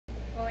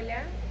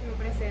Hola, me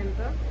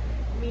presento.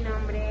 Mi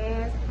nombre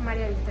es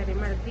María Victoria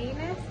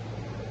Martínez,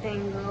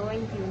 tengo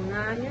 21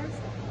 años,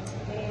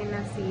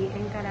 nací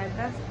en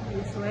Caracas,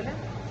 Venezuela.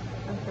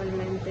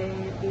 Actualmente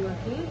vivo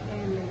aquí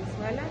en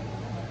Venezuela.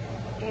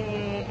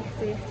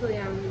 Estoy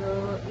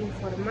estudiando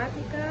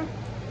informática,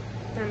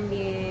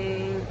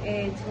 también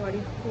he hecho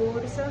varios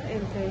cursos,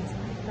 entre esos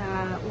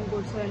está un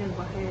curso de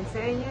lenguaje de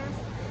señas,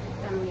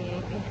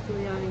 también he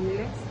estudiado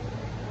inglés.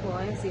 Puedo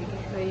decir que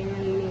estoy en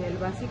el nivel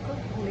básico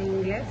de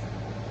inglés.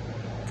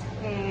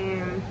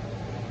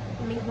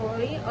 Mi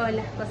hobby o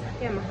las cosas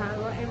que más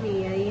hago en mi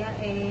día a día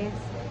es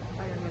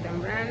pararme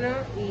temprano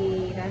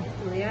y ir a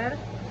estudiar.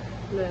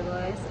 Luego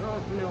de eso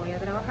me voy a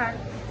trabajar.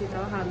 Estoy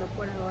trabajando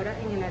por ahora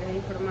en el área de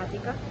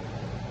informática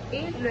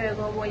y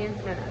luego voy a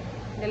entrenar.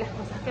 De las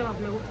cosas que más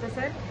me gusta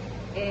hacer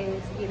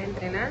es ir a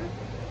entrenar.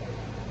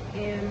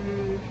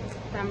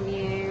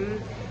 También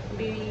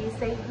viví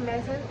 6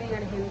 meses en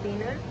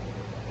Argentina.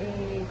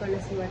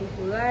 Conocí varios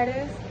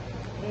lugares.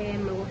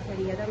 Me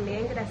gustaría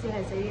también, gracias a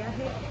ese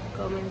viaje,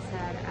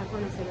 comenzar a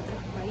conocer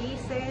otros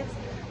países,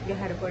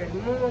 viajar por el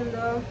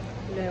mundo.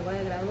 Luego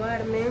de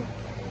graduarme,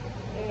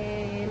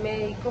 me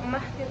dedico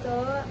más que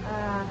todo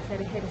a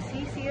hacer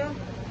ejercicio.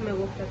 Me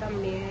gusta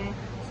también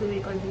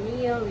subir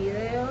contenido,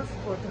 videos,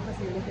 fotos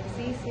haciendo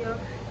ejercicio.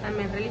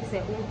 También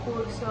realicé un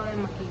curso de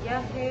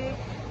maquillaje,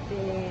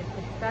 de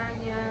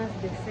pestañas,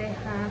 de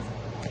cejas.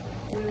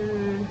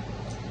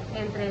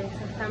 Entre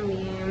esas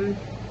también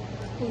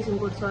hice un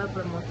curso de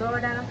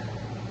promotora.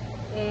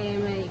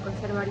 Me dedico a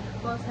hacer varias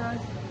cosas,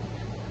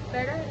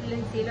 pero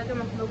en sí lo que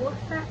más me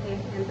gusta es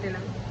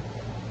entrenar.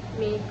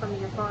 Mi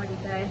comida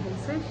favorita es el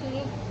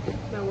sushi.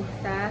 Me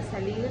gusta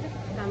salir,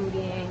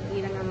 también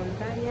ir a la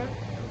montaña.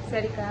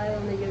 Cerca de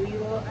donde yo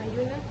vivo hay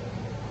una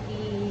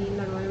y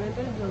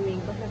normalmente los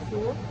domingos la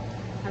subo.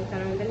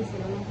 Actualmente le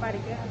hicieron un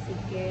parque, así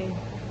que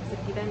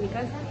cerquita de mi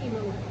casa y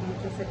me gusta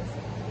mucho hacer eso.